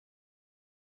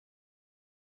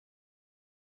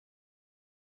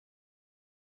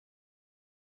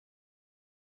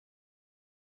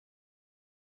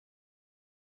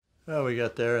Well, we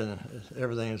got there and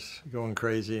everything's going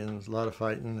crazy and there's a lot of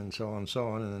fighting and so on and so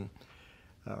on. And then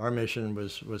our mission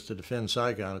was to defend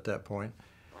Saigon at that point.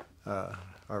 Uh,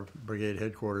 our brigade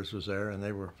headquarters was there, and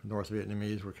they were North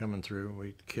Vietnamese were coming through.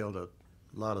 We killed a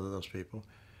lot of those people,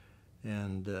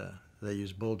 and they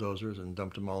used bulldozers and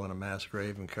dumped them all in a mass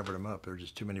grave and covered them up. There were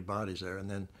just too many bodies there. And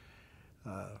then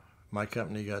uh, my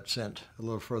company got sent a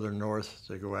little further north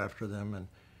to go after them, and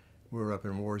we were up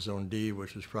in War Zone D,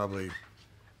 which was probably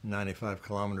 95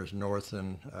 kilometers north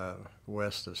and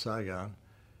west of Saigon,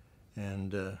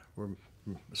 and we're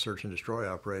search and destroy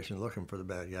operation looking for the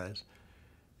bad guys.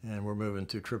 And we're moving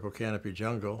through triple canopy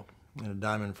jungle in a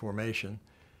diamond formation.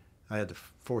 I had the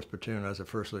 4th platoon. I was a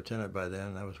first lieutenant by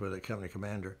then. I was with a company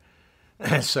commander.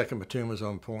 Second platoon was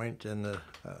on point, and the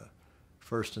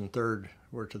first and third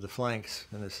were to the flanks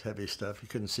in this heavy stuff. You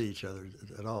couldn't see each other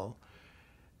at all.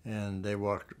 And they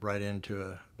walked right into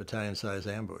a battalion-sized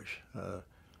ambush.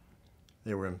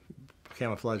 They were in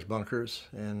camouflage bunkers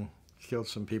and killed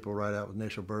some people right out with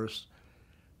initial bursts.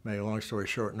 Make a long story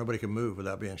short, nobody could move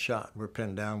without being shot. We're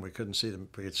pinned down. We couldn't see them.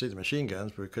 We could see the machine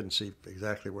guns, but we couldn't see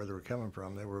exactly where they were coming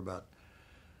from. They were about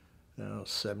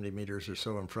 70 meters or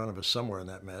so in front of us, somewhere in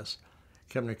that mess.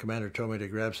 Company commander told me to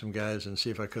grab some guys and see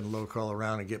if I couldn't low crawl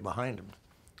around and get behind them.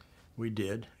 We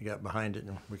did. I got behind it,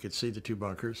 and we could see the 2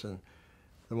 bunkers. And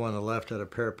the one on the left had a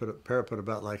parapet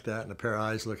about like that, and a pair of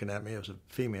eyes looking at me. It was a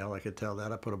female. I could tell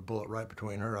that. I put a bullet right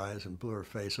between her eyes and blew her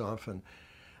face off. And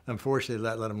unfortunately,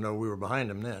 that let them know we were behind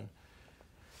them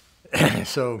then.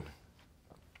 So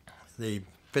the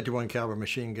 51 caliber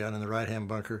machine gun in the right-hand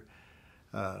bunker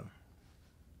knew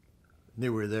we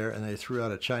were there, and they threw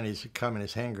out a Chinese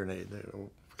communist hand grenade, the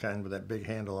kind with that big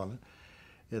handle on it.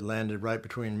 It landed right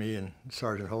between me and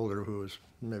Sergeant Holder, who was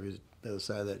maybe the other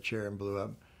side of that chair, and blew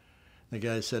up. The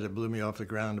guy said it blew me off the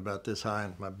ground about this high,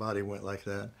 and my body went like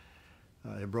that.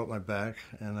 It broke my back,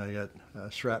 and I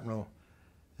got shrapnel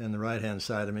in the right-hand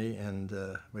side of me,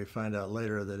 and we find out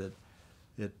later that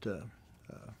it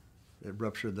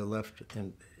ruptured the left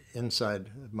inside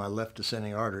my left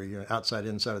descending artery, outside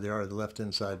inside of the artery, the left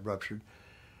inside ruptured,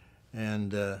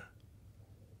 and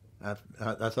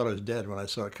I thought I was dead when I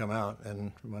saw it come out,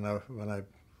 and when I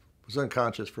was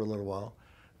unconscious for a little while.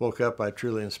 Woke up, I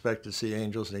truly inspected to see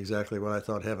angels and exactly what I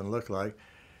thought heaven looked like,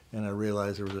 and I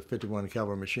realized there was a 51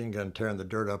 caliber machine gun tearing the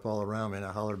dirt up all around me, and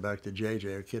I hollered back to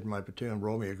JJ, a kid in my platoon,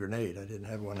 roll me a grenade. I didn't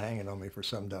have one hanging on me for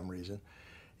some dumb reason.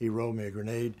 He rolled me a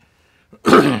grenade.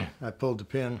 I pulled the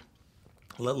pin,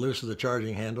 let loose of the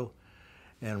charging handle,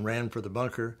 and ran for the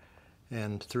bunker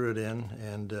and threw it in,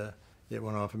 and it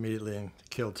went off immediately and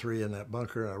killed 3 in that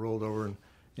bunker. I rolled over and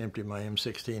emptied my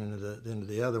M16 into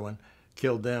the other one,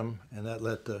 killed them, and that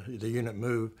let the unit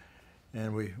move,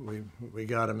 and we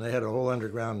got them. They had a whole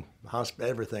underground hospital,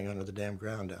 everything under the damn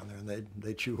ground down there, and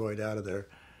they chew-hoyed out of there,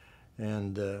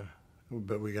 and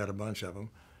but we got a bunch of them.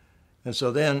 And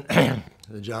so then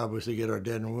the job was to get our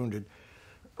dead and wounded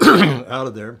out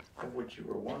of there. Of which you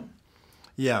were one.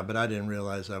 Yeah, but I didn't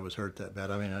realize I was hurt that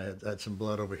bad. I mean, I had some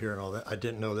blood over here and all that. I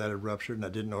didn't know that had ruptured, and I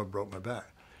didn't know it broke my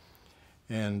back.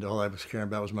 And all I was caring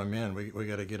about was my men. We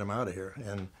got to get them out of here.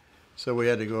 And so we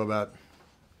had to go about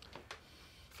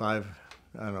 5,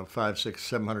 6,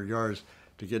 700 yards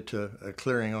to get to a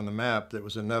clearing on the map that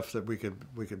was enough that we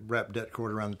could wrap det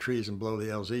cord around the trees and blow the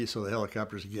LZ so the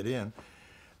helicopters could get in.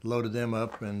 Loaded them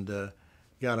up and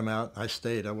got them out. I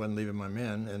stayed. I wasn't leaving my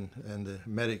men. And the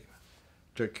medic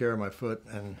took care of my foot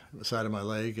and the side of my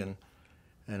leg, and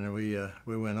we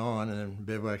went on and then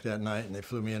bivouacked that night, and they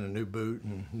flew me in a new boot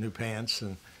and new pants,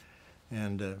 and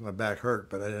my back hurt,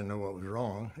 but I didn't know what was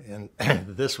wrong. And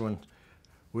this one,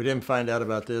 we didn't find out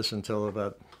about this until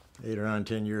about 8 or 9,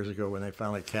 10 years ago when they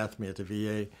finally cathed me at the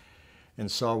VA and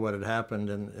saw what had happened,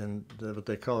 and what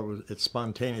they call it was it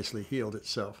spontaneously healed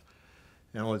itself.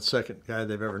 And only the second guy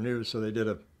they've ever knew, so they did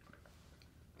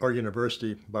our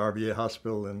university, Barbier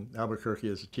Hospital in Albuquerque,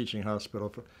 is a teaching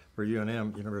hospital for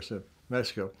UNM, University of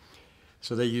Mexico.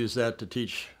 So they use that to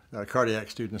teach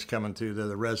cardiac students coming through. They're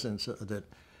the residents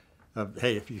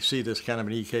hey, if you see this kind of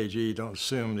an EKG, don't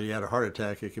assume that you had a heart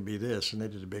attack. It could be this. And they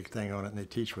did a big thing on it, and they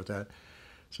teach with that.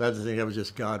 So I had to think that was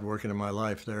just God working in my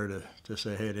life there to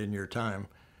say, hey, it isn't your time.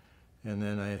 And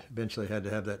then I eventually had to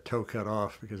have that toe cut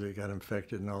off because it got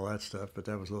infected and all that stuff, but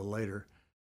that was a little later.